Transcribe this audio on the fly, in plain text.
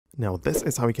Now, this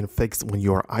is how you can fix when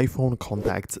your iPhone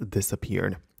contacts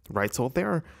disappeared, right? So there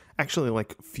are actually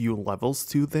like few levels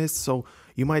to this. So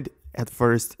you might at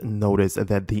first notice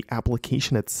that the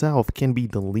application itself can be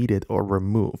deleted or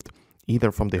removed,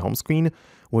 either from the home screen,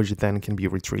 which then can be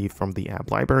retrieved from the app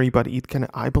library, but it can,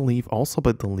 I believe, also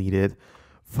be deleted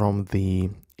from the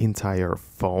entire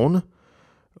phone,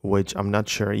 which I'm not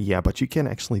sure. Yeah, but you can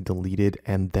actually delete it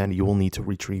and then you will need to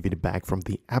retrieve it back from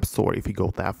the App Store if you go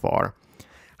that far.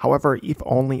 However, if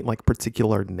only like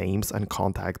particular names and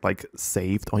contact like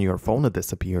saved on your phone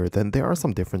disappear, then there are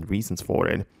some different reasons for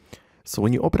it. So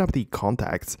when you open up the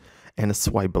contacts and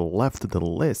swipe left to the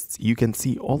lists, you can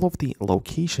see all of the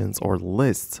locations or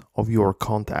lists of your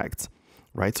contacts,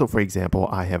 right? So for example,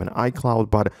 I have an iCloud,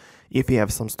 but if you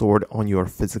have some stored on your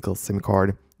physical SIM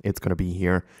card, it's going to be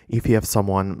here. If you have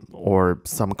someone or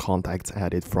some contacts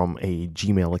added from a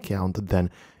Gmail account,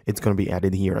 then it's going to be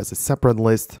added here as a separate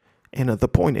list. And the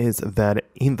point is that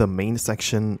in the main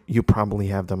section, you probably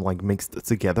have them like mixed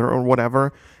together or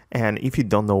whatever. And if you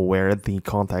don't know where the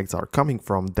contacts are coming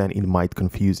from, then it might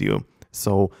confuse you.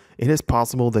 So it is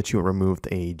possible that you removed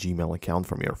a Gmail account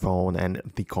from your phone and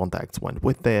the contacts went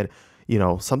with it, you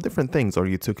know, some different things, or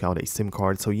you took out a SIM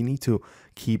card. So you need to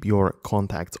keep your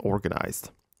contacts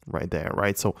organized right there,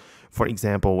 right? So for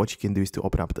example, what you can do is to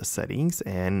open up the settings,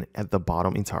 and at the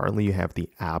bottom entirely, you have the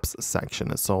apps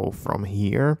section. So from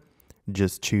here,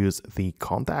 just choose the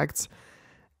contacts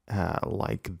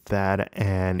like that,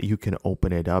 and you can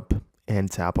open it up and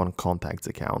tap on contacts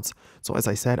accounts. So as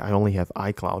I said, I only have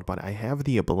iCloud, but I have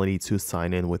the ability to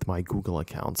sign in with my Google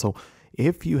account. So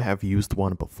if you have used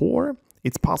one before,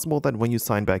 it's possible that when you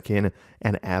sign back in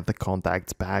and add the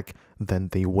contacts back, then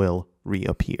they will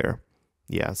reappear.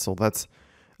 Yeah, so that's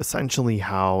essentially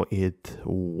how it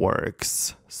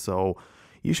works. So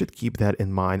you should keep that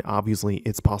in mind. Obviously,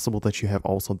 it's possible that you have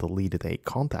also deleted a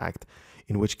contact,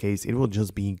 in which case it will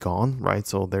just be gone, right?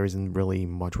 So there isn't really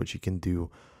much what you can do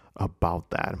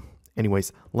about that.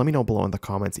 Anyways, let me know below in the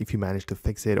comments if you managed to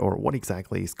fix it or what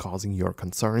exactly is causing your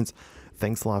concerns.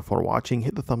 Thanks a lot for watching.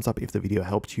 Hit the thumbs up if the video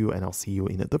helped you, and I'll see you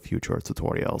in the future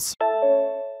tutorials.